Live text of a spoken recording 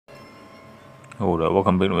Alright,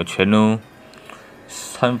 welcome back to my channel.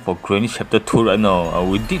 It's time for Granny chapter 2 right now.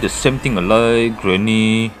 We did the same thing like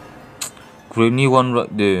Granny 1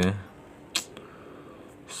 right there.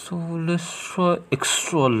 So let's try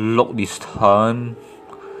extra lock this time.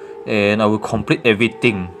 And I will complete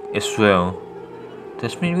everything as well.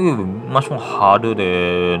 That's means it will be much more harder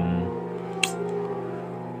than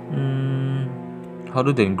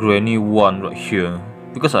Granny 1 right here.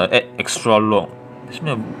 Because I add extra lock. This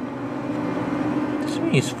means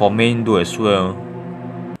it's for main door as well.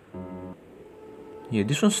 Yeah,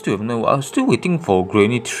 this one still have no. I was still waiting for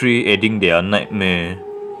Granny 3 adding their nightmare.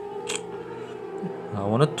 I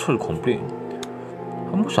wanna try to complete.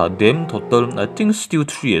 How much are them total? I think still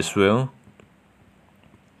 3 as well.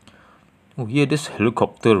 Oh yeah, this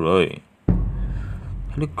helicopter, right?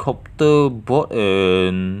 Helicopter, bot,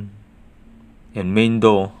 and main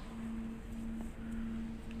door.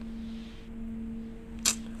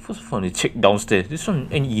 First of all, I need to check downstairs. This one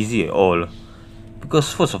ain't easy at all.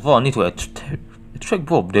 Because first of all, I need to attract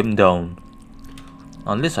both of them down.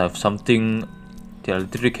 Unless I have something that I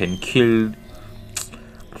literally can kill,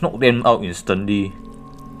 knock them out instantly.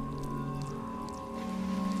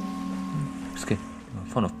 Okay, I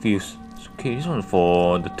found a fuse. It's okay, this one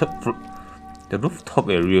for the the rooftop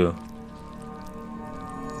area.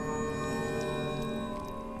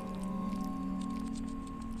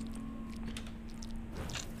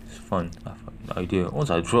 It's fun. I have an idea. Once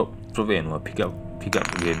I drop it and I'll pick up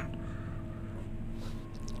again.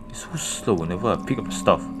 It's so slow whenever I pick up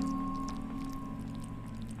stuff.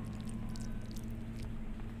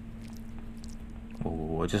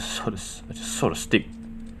 Oh, I just saw the stick.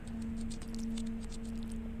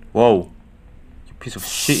 Whoa, you piece of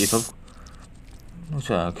shit! If I'm not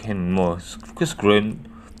sure I can more, because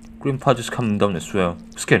Grandpa just coming down as well.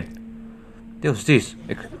 Scan. There was this.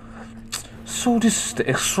 So this is the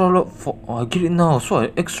extra lock for. Oh, I get it now.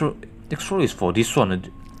 So extra is for this one.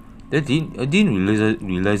 I didn't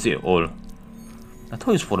realize it at all. I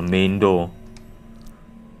thought it's for the main door.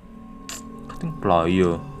 Cutting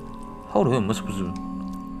plier. How the hell am I supposed to?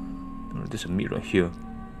 There's a meat right here.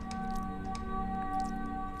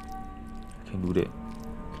 I can do that.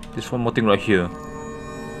 There's one more thing right here.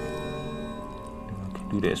 I can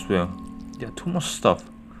do that as well. There are 2 more stuff.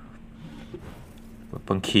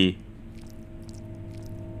 Weapon key.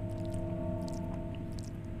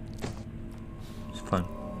 It's fine.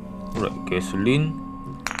 Alright, gasoline.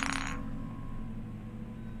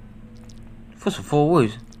 First of all,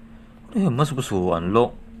 what the hell am I supposed to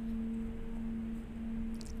unlock?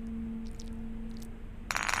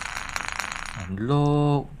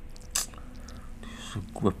 Unlock. This is a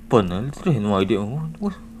weapon. I literally have no idea.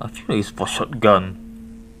 What? I feel like it's for shotgun.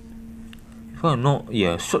 If I'm not,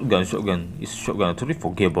 yeah, shotgun. It's shotgun. I totally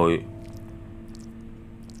forget about it.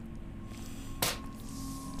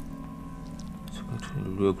 So I try the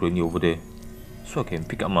real Granny over there, so I can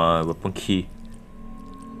pick up my weapon key.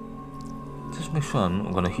 Just make sure I'm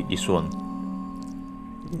not gonna hit this one.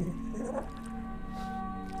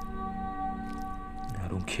 I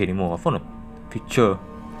don't care anymore. I found a picture.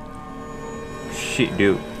 Shit,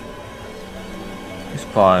 dude. It's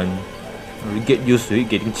fine. We get used to it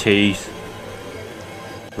getting chased.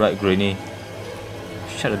 Right, Granny.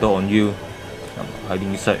 Shut the door on you. I'm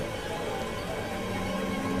hiding inside.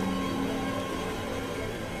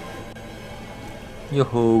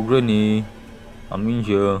 Yo-ho, Granny. I'm in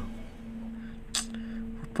here.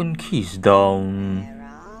 Weapon key is down.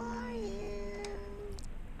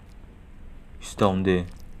 It's down there.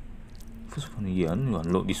 First one, yeah, I need to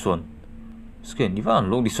unlock this one. Scan. If I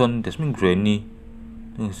unlock this one, that means Granny.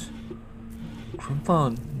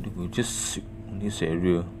 Grandpa will just sit on this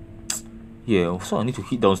area. Yeah, also I need to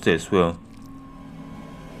hit downstairs as well.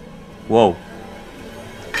 Whoa.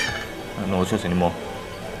 I don't know choice anymore.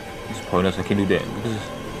 It's pointless, I can do that because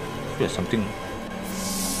there's something.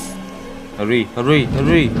 Hurry.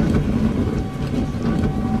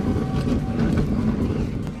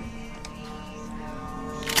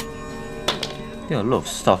 There are a lot of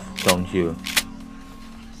stuff down here.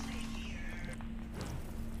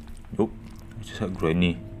 Nope, I just had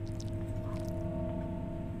Granny.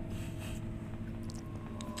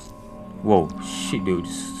 Whoa, shit, dude,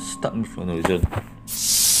 just stuck me for no reason.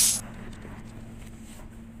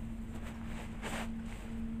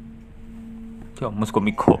 They almost got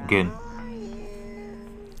me caught again.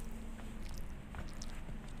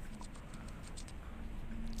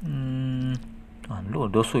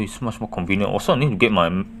 Unload also is much more convenient. Also, I need to get my.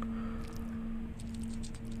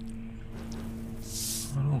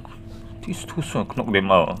 These 2 so I can knock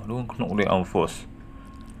them out. I don't knock them out first.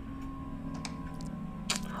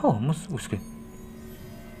 How am I supposed to get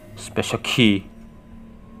special key?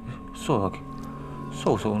 So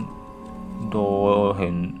door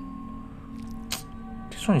and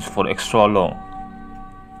this one is for the extra long.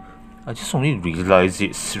 I just only realized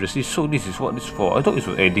it, seriously. So this is what this is for. I thought it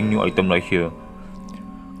was adding new item right here.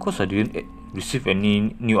 Cause I didn't receive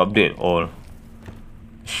any new update or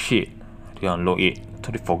shit. I didn't unlock it. I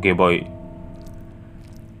totally forget about it.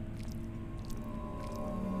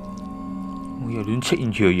 Oh yeah, I didn't check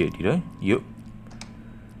in here yet, did I? Yup.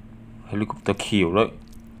 Helicopter key, alright.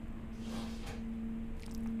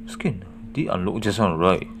 Skin. Did unlock just now,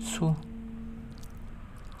 right? So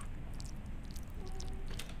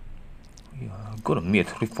yeah, I gotta admit, I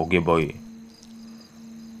totally forget about it.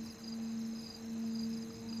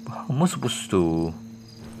 But how am I supposed to?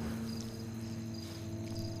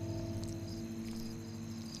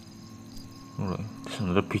 Alright, there's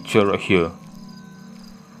another picture right here.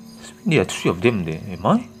 There are 3 of them there, am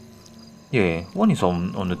I? Yeah, one is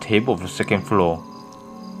on the table of the 2nd floor.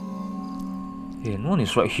 Yeah, and one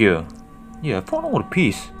is right here. Yeah, I found all the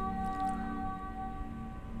piece.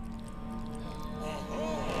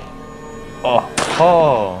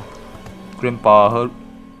 Oh, Grandpa,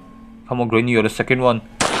 come on, Granny, you're the 2nd one.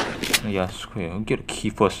 Yeah, square. I'll get the key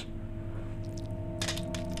first.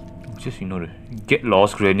 Just get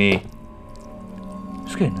lost, Granny.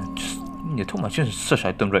 Scan. Yeah, too much just search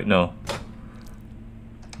item right now.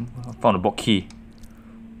 I found a box key.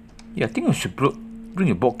 Yeah, I think I should bring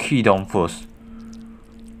the box key down first.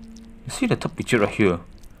 You see the top picture right here?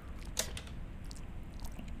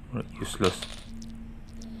 Right, useless.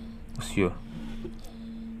 What's here?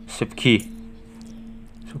 Save key.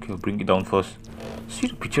 It's okay, I'll bring it down first. See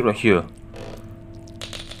the picture right here?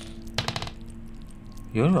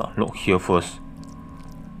 You want to unlock here first.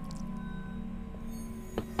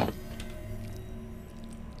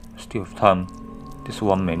 Still have time. There's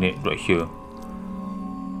 1 minute right here.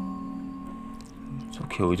 It's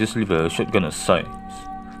okay, we'll just leave the shotgun aside.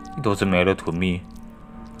 It doesn't matter to me.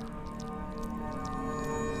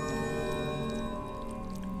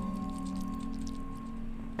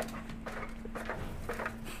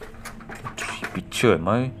 Picture, am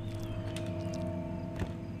I?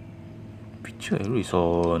 Picture arrow is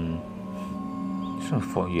on. This one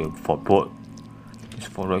for here, for board. It's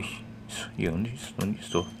for right here. This one is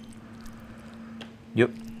so.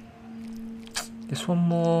 Yep. There's one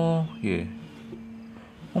more. Yeah.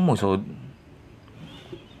 One more is on.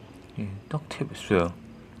 Yeah, duct tape as well.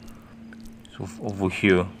 So over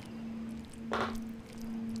here.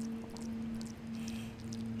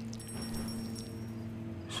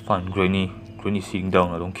 It's fine, Granny. Granny sitting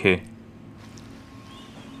down, I don't care.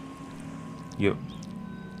 Yep.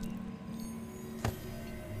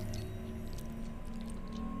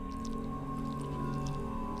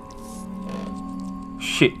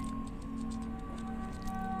 Shit.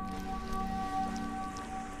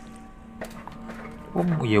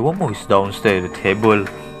 One more is downstairs, the table.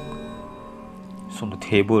 It's on the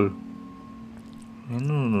table.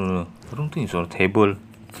 No. I don't think it's on the table.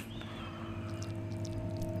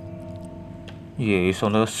 Yeah, it's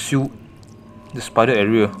on the spider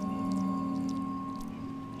area.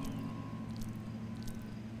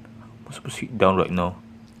 I'm supposed to sit down right now.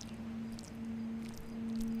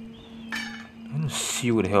 I don't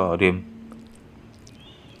see what the hell are them.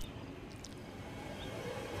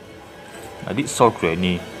 I did saw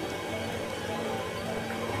Granny.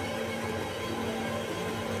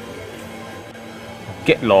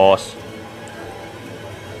 Get lost.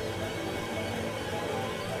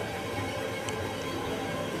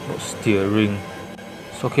 Not steering.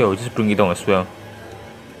 It's okay, I'll just bring it down as well.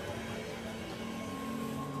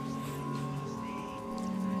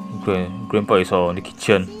 Grandpa is in the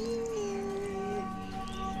kitchen.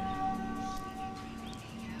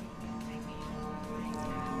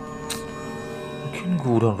 I can't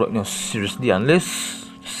go down right now, seriously, unless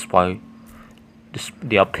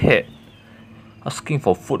their pet asking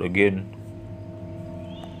for food again.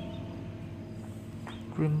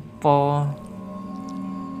 Grandpa.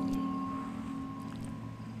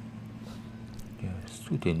 Yeah, it's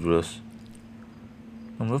too dangerous.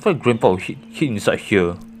 I'm afraid Grandpa will hit inside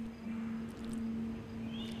here.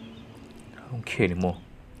 I don't care anymore.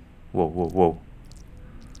 Whoa.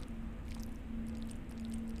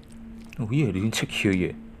 Oh yeah, I didn't check here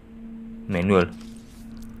yet. Manual.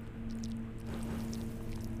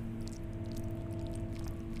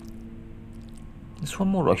 There's one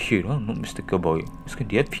more right here, I'm not mistaken about it.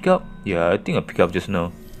 Did I pick up? Yeah, I think I picked up just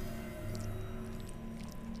now.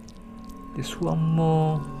 There's one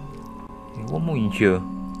more. Yeah, one more in here.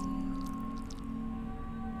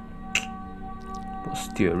 But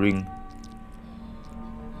steering.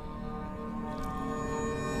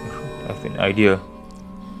 I have an idea.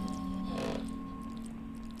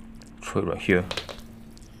 throw it right here.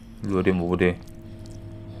 Lure them over there.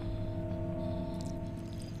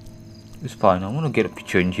 It's fine. I want to get a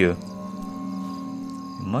picture in here.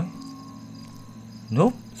 Am I?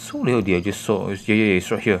 Nope. So the hell did I just saw? Yeah,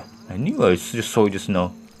 it's right here. I knew I just saw it just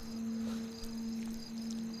now.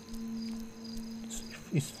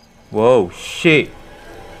 Whoa, shit.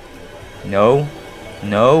 No.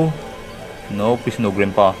 No. No, please no,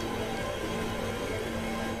 Grandpa.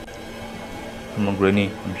 Come on,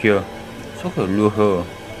 Granny. I'm here. So I can lure her.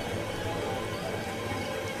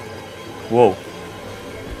 Whoa.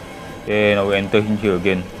 Yeah, now we enter in here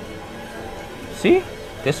again. See?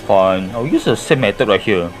 That's fine. I'll use the same method right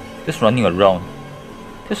here. Just running around.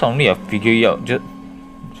 That's only I figured it out just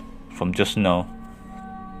from just now.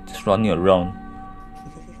 Just running around.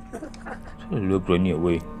 So I lure Granny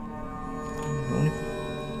away.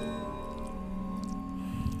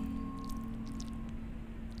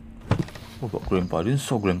 What about Grandpa? I didn't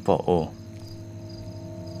saw Grandpa at all.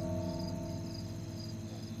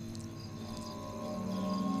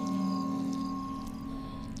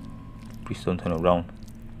 Please don't turn around.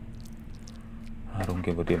 I don't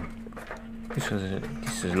give a damn. This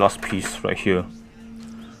is the last piece right here.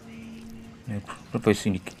 Grandpa is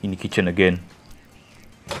in the kitchen again.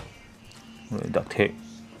 Duct tape.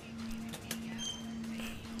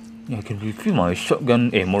 Yeah, I can refill my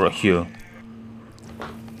shotgun ammo right here.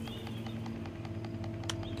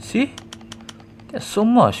 See? That's so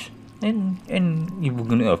much. And you're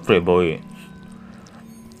gonna afraid about it.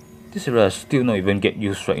 This area still not even get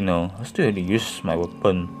used right now. I still have to use my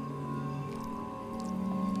weapon.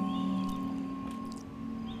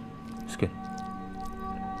 It's good.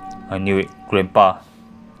 I knew it, Grandpa.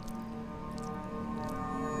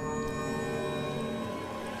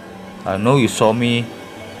 I know you saw me.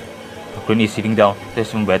 Granny is sitting down. That's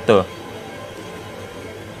even better.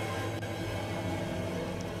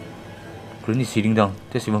 Granny is sitting down.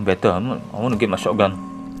 That's even better. I want to get my shotgun.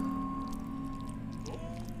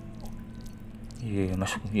 Yeah, my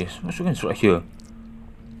shotgun is right here.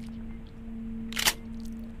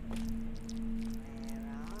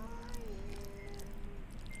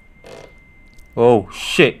 Oh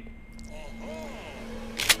shit!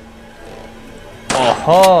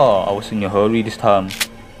 Aha! I was in a hurry this time.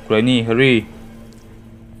 Granny, hurry!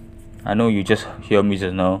 I know you just hear me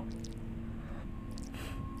just now.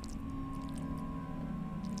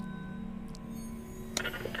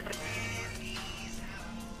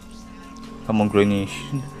 Come on, Granny.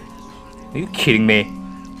 Are you kidding me?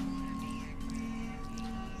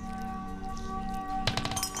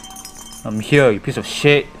 I'm here, you piece of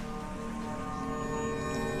shit.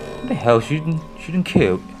 What the hell? She didn't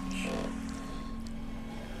care.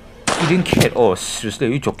 She didn't care at all. Seriously, are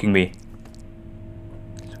you joking me?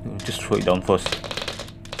 Just throw it down first.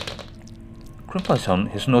 Grandpa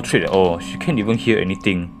has no threat at all. She can't even hear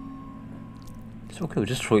anything. It's okay, we'll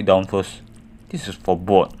just throw it down first. This is for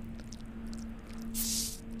board.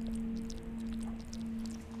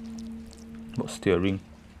 What steering?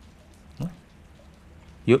 What?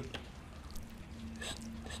 Yup.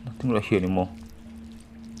 There's nothing right here anymore.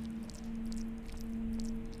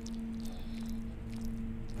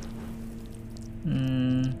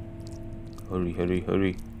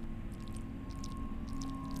 Hurry.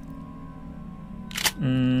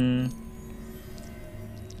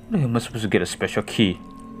 Where am I supposed to get a special key?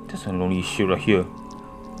 That's an only issue right here.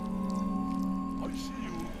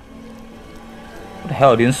 What the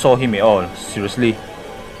hell? I didn't saw him at all. Seriously.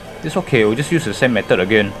 It's okay, we'll just use the same method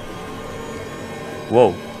again.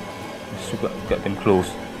 Whoa. Got them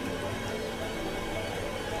close.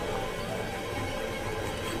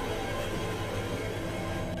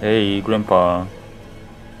 Hey, Grandpa.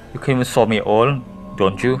 You can't even saw me at all,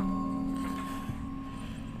 don't you?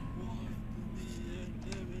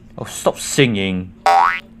 Oh, stop singing.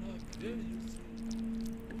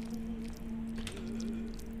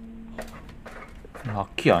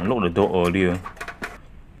 Lucky I unlocked the door earlier,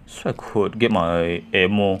 so I could get my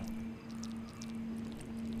ammo.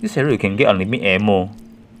 This area you can get unlimited ammo.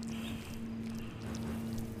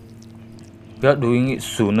 We are doing it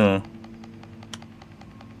sooner.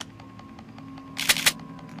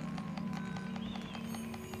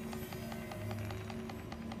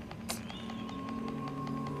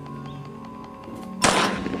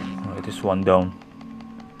 Alright, this one down.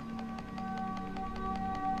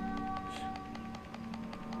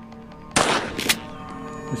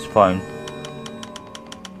 It's fine.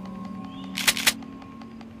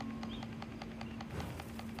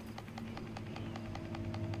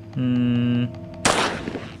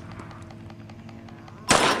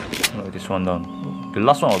 This one down. The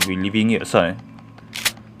last one I'll be leaving it aside.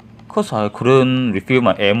 Cause I couldn't refill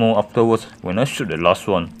my ammo afterwards when I shoot the last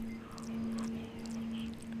one.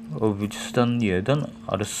 Oh, we just done, yeah, done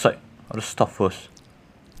other side, other stuff first.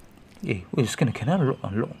 Yeah, wait, can I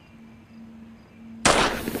unlock?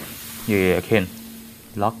 Yeah, I can.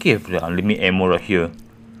 Lucky I have the unlimited ammo right here.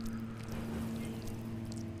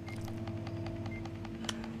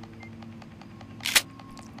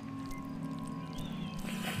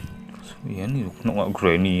 So, yeah, I need to knock out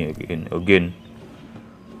Granny again.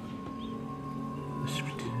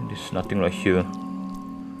 There's nothing right here.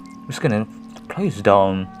 I'm just gonna place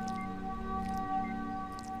down.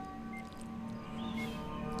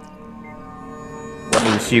 What do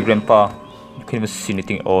you see, Grandpa? You can't even see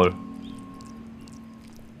anything at all.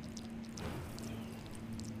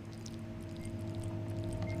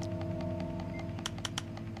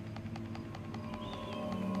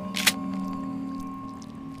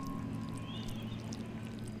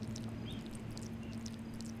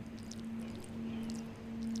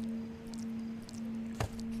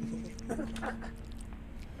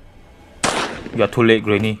 You are too late,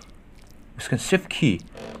 Granny. Let's get shift key.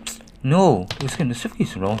 No, let's get the shift key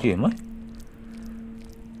is wrong here, am I?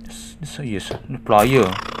 This is the plier.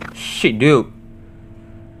 Shit, dude.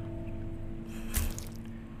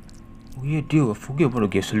 Weird deal. I forget about the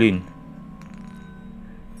gasoline.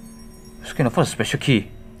 Let's get a special key.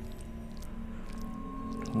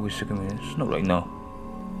 Wait a second, man. It's not right now.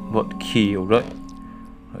 What the key, alright?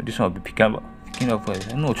 This one I'll be picking up. I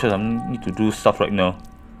have no choice. I need to do stuff right now.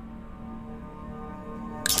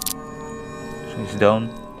 So it's down.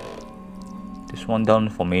 This one down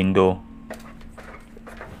for main door.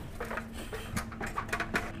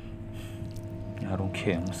 I don't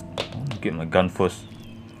care. I want to get my gun first.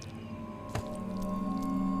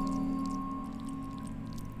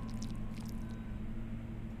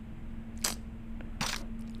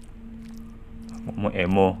 More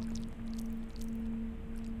ammo.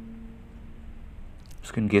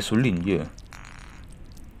 Just gonna gasoline here.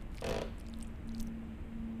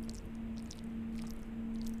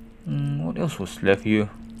 What else was left here?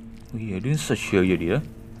 Oh yeah, I didn't search here yet, yeah?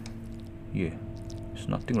 Yeah. There's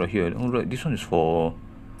nothing right here. Alright, this one is for...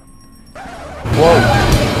 Whoa!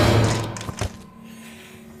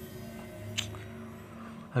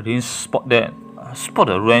 I didn't spot that. I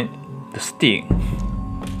spotted the stick.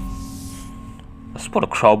 I spotted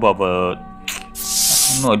a crowbar, but I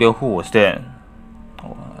have no idea who was that.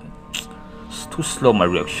 Oh, it's too slow, my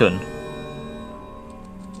reaction.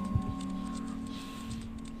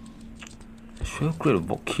 Should I create a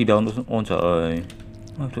vault key down once I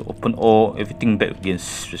have to open everything back again?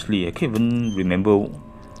 Seriously, I can't even remember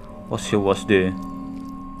what's here, what's there.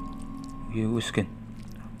 Yeah, we scan.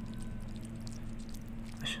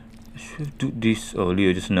 I should do this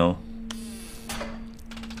earlier just now.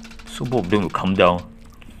 So both of them will come down.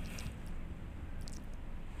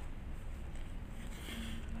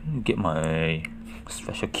 Let me get my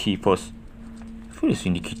special key first. I feel it's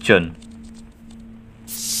in the kitchen.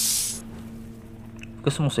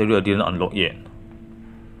 Because most area I didn't unlock yet.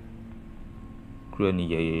 Granny,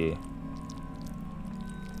 yeah.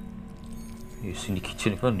 It's in the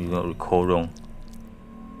kitchen if I do not recall wrong.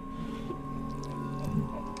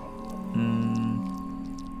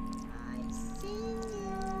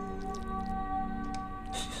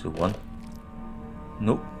 This is the one.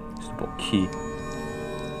 Nope, it's the box key.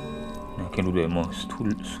 I can't do that anymore, it's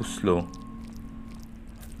so slow.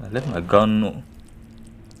 I left my gun. No.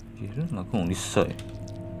 Yeah, I left my gun on this side.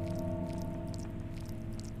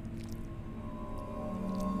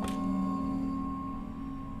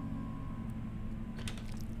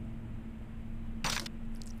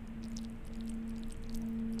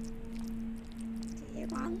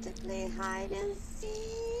 Want to play hide and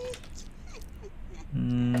seek?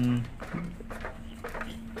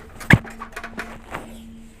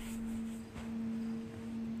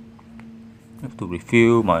 I have to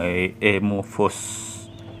refill my ammo first.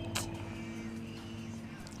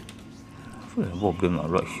 I feel like both of them are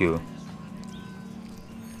right here.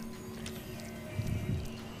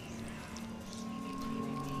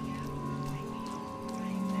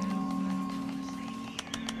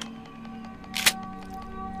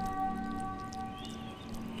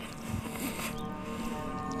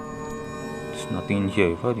 Nothing in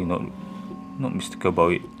here if I did not mistaken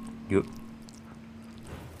about it. Yep.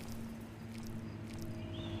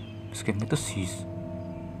 Let's get metal seize.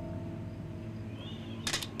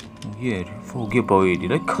 Oh yeah, forget about it.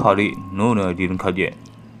 Did I cut it? No, I didn't cut yet.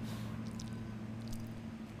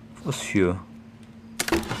 What's here?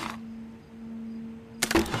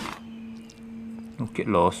 Don't get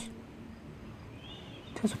lost.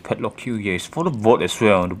 There's a padlock here. Yeah, it's for the board as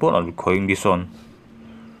well. The board are requiring this one.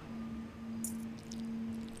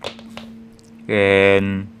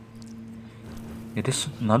 And yeah, there's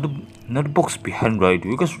another box behind, right? Do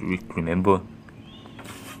you guys remember?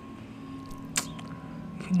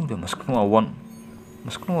 You know, must come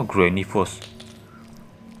a granny first.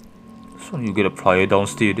 So you get a plier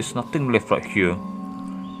downstairs. There's nothing left right here.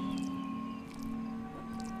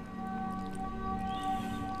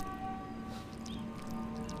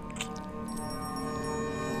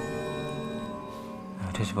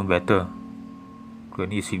 That's even better.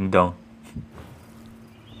 Granny is sitting down.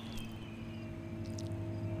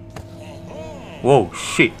 Whoa,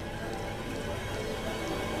 shit.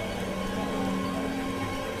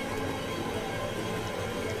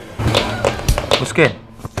 What's that?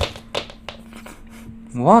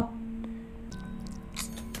 What?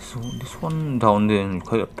 So this one down there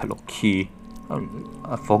requires a padlock key.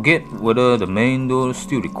 I forget whether the main door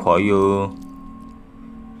still require.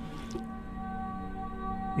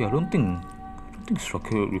 Yeah, I don't think it's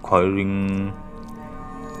requiring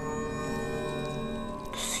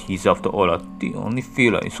keys after all. I think I only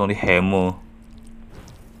feel like it's only hammer.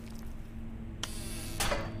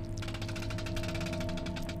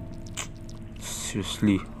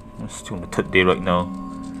 Seriously, I'm still on the third day right now.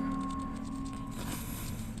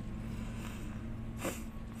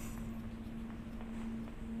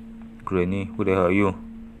 Granny, who the hell are you?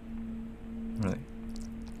 Right.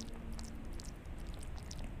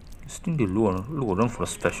 Still the look around for a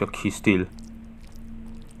special key still.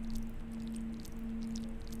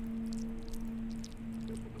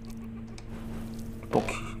 The book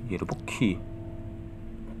key. Yeah, the book key.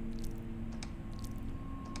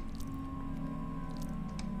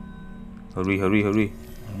 Hurry.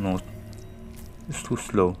 No, it's too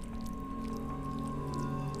slow.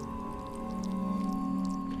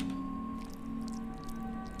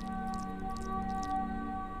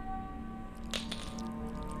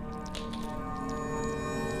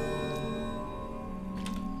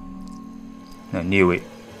 I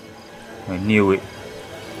knew it.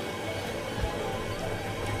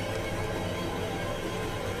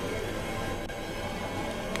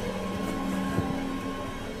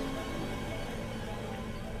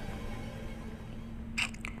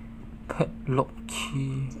 Padlock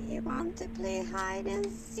key. Do you want to play hide and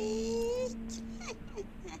seek?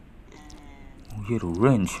 Oh, yeah, the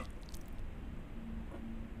wrench.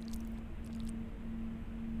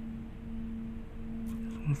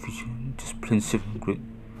 Feature just plain simple great.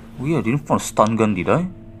 Oh yeah, I didn't find a stun gun, did I?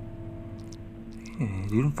 Yeah, I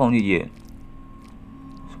didn't find it yet.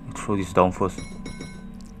 So let me throw this down first.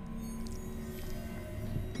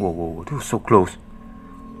 Whoa, that was so close.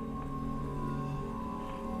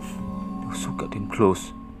 That was so goddamn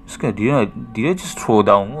close. This guy, did I just throw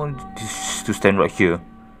down? Or just to stand right here?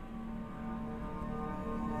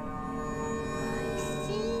 I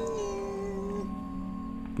see you.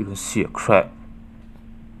 You don't see a crap.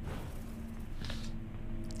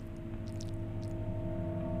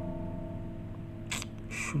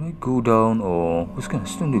 Should I go down or what's gonna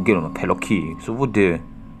still need to get on a padlock key? It's over there.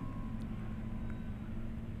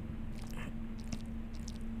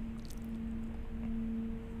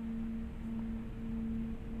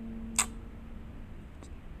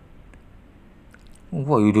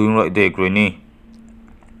 What are you doing right there, Granny?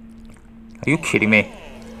 Are you kidding me?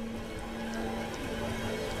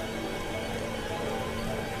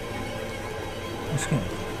 What's going on?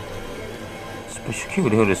 Special key? What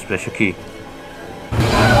the hell is special key?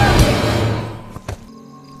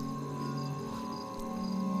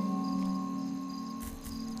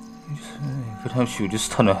 Every time she would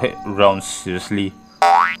just turn her head around, seriously.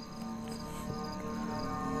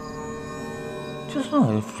 Just now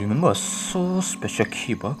I remember I saw special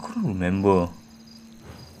key, but I couldn't remember. Are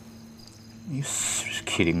you seriously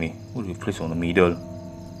kidding me? What do you place on the middle?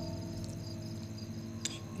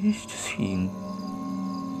 It's just him.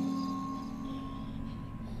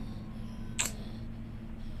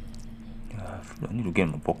 I need to get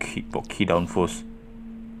my book key down first.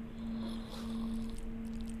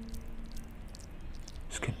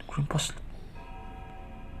 Scan Grandpa's.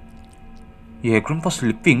 Yeah, Grandpa's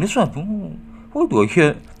sleeping. That's right. Why do I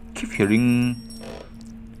keep hearing?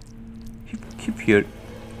 Keep hear.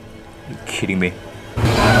 You kidding me?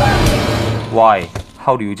 Why?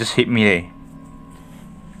 How do you just hit me there?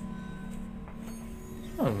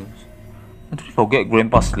 I don't forget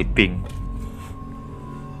Grandpa's sleeping.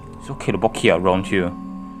 It's okay, the box key around here.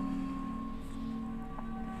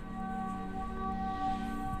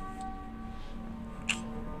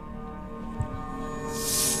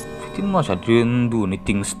 Pretty much I didn't do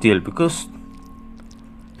anything still because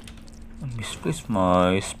I misplaced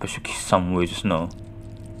my special key somewhere just now.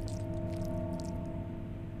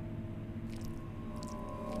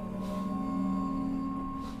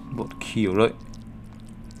 About the key, alright?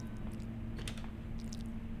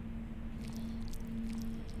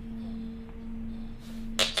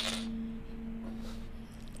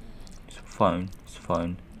 It's fine, it's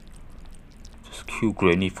fine. Just kill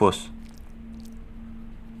Granny first.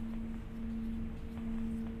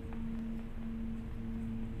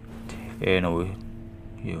 And I will,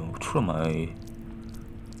 throw my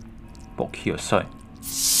box here aside.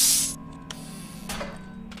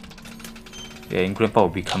 Yeah, and Grandpa will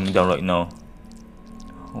be coming down right now.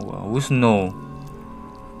 Oh, I always know.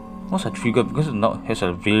 Once I trigger, because it now has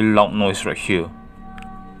a very loud noise right here.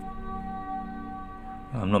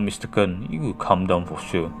 I'm not mistaken, it will calm down for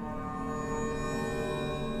sure.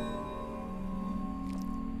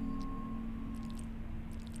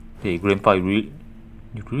 Hey, Grandpa, you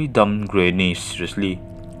really dumb Granny, seriously.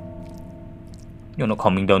 You're not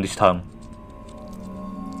calming down this time.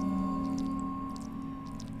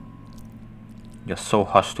 You're so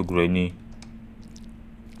harsh to Granny.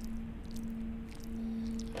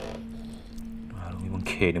 I don't even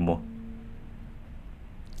care anymore.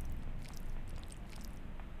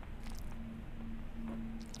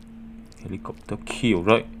 Helicopter kill,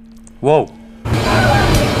 right? Whoa!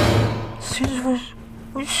 Seriously?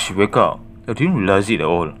 When did she wake up? I didn't realize it at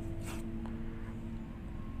all.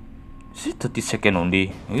 Is it 30 seconds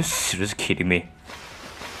only? Are you seriously kidding me?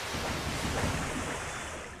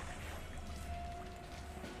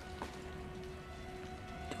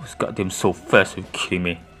 That was goddamn so fast, are you kidding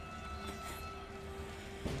me?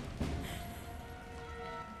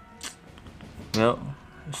 Well,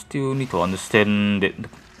 I still need to understand that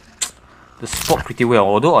the spot pretty well,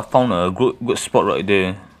 although I found a good spot right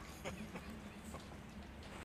there.